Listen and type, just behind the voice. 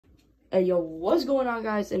Hey, yo, what's going on,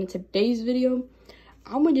 guys? And in today's video,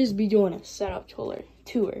 I'm gonna just be doing a setup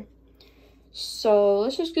tour. So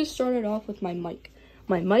let's just get started off with my mic.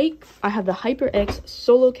 I have the HyperX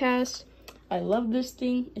Solocast. I love this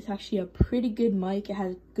thing. It's actually a pretty good mic. It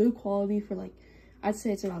has good quality for, like, I'd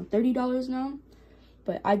say it's around $30 now,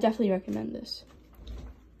 but I definitely recommend this.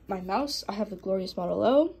 My mouse, I have the Glorious Model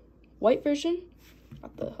O, white version.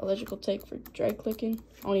 Got the electrical tape for drag clicking.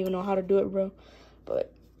 I don't even know how to do it, bro,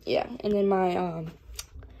 but yeah. And then my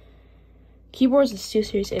keyboard is the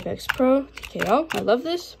SteelSeries Apex Pro TKO. I love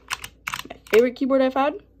this. My favorite keyboard I've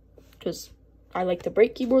had, because I like to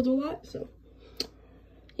break keyboards a lot, so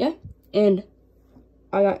yeah. And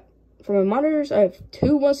I got, for my monitors, I have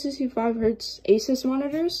two 165Hz Asus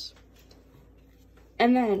monitors.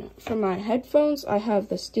 And then for my headphones, I have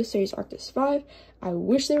the SteelSeries Arctis 5. I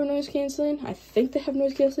wish they were noise canceling. I think they have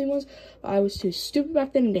noise canceling ones, but I was too stupid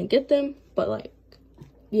back then and didn't get them. But, like,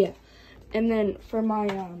 yeah. And then for my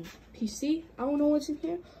PC, I don't know what's in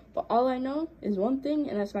here, but all I know is one thing,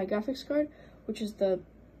 and that's my graphics card, which is the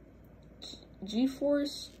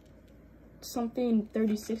GeForce something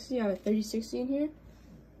 3060. I have a 3060 in here.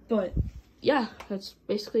 But yeah, that's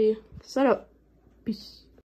basically setup. Peace.